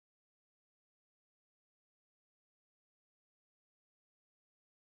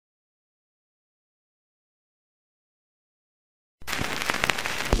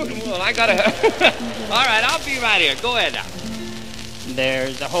Well, I gotta... All right, I'll be right here. Go ahead now.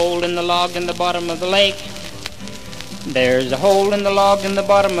 There's a hole in the log in the bottom of the lake. There's a hole in the log in the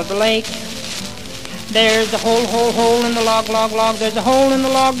bottom of the lake. There's a hole in the log. There's a hole in the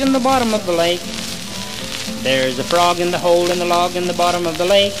log in the bottom of the lake. There's a frog in the hole in the log in the bottom of the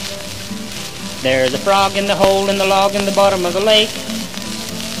lake. There's a frog in the hole in the log in the bottom of the lake.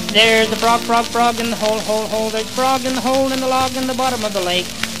 There's a frog in the hole. There's a frog in the hole in the log in the bottom of the lake.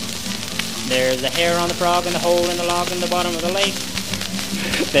 There's a hair on the frog in the hole in the log in the bottom of the lake.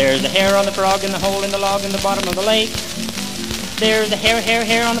 There's a hair on the frog in the hole in the log in the bottom of the lake. There's a hair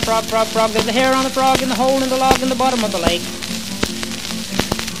on the frog. There's a hair on the frog in the hole in the log in the bottom of the lake.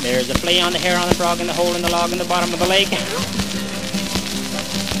 There's a flea on the hair on the frog in the hole in the log in the bottom of the lake.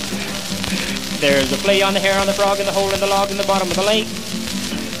 There's a flea on the hair on the frog in the hole in the log in the bottom of the lake.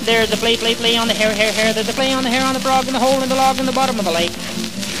 There's a flea on the hair. There's a flea on the hair on the frog in the hole in the log in the bottom of the lake.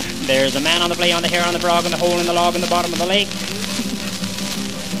 There's a man on the flea on the hair on the frog in the hole in the log in the bottom of the lake.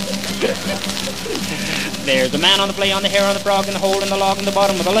 There's a man on the flea on the hair on the frog in the hole in the log in the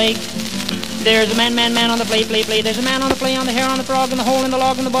bottom of the lake. There's a man on the flea. There's a man on the flea on the hair on the frog in the hole in the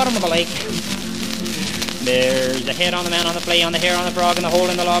log in the bottom of the lake. There's a head on the man on the flea on the hair on the frog in the hole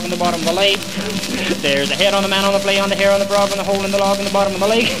in the log in the bottom of the lake. There's a head on the man on the flea on the hair on the frog in the hole in the log in the bottom of the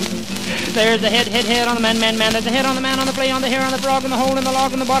lake. There's a head on the man. There's a head on the man on the flea on the hair on the frog in the hole in the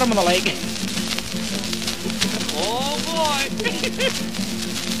log in the bottom of the lake. Oh, boy.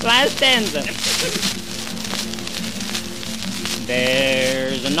 Last stanza.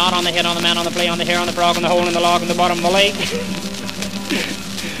 There's a knot on the head on the man on the flea on the hair on the frog in the hole in the log in the bottom of the lake.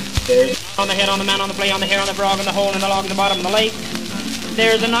 There's on the head on the man on the flea on the hair on the frog in the hole in the log in the bottom of the lake.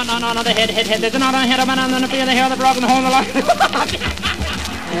 There's a knot on the head. There's a knot on the head on the man on the flea on the hair on the frog in the hole in the log.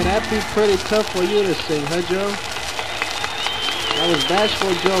 Yeah, that'd be pretty tough for you to sing, huh, Joe? That was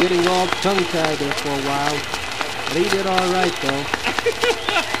Bashful Joe getting all tongue-tied there for a while. But he did all right, though.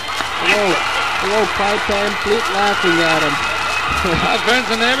 Hello, pipe and flute laughing at him.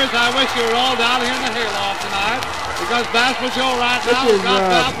 Friends and neighbors, I wish you were all down here in the hayloft tonight, because Bashful Joe right now has got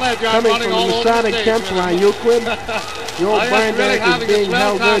Val Pledger running all over the Masonic stage. Temple on Euclid. The old Barndance is being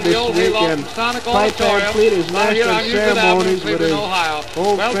held there this week, and pipe and flute is master ceremonies with his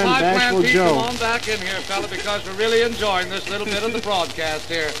old friend Bashful Joe. Come on back in here, fella, because we're really enjoying this little bit of the broadcast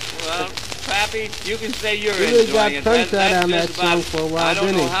here. Well, Pappy, you can say you're really enjoying it. got tongue-tied on that song for a while, I don't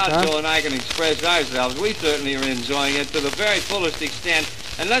know didn't he, how huh? Joe and I can express ourselves. We certainly are enjoying it to the very fullest extent.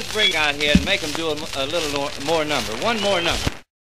 And let's bring out here and make them do a little more number. One more number.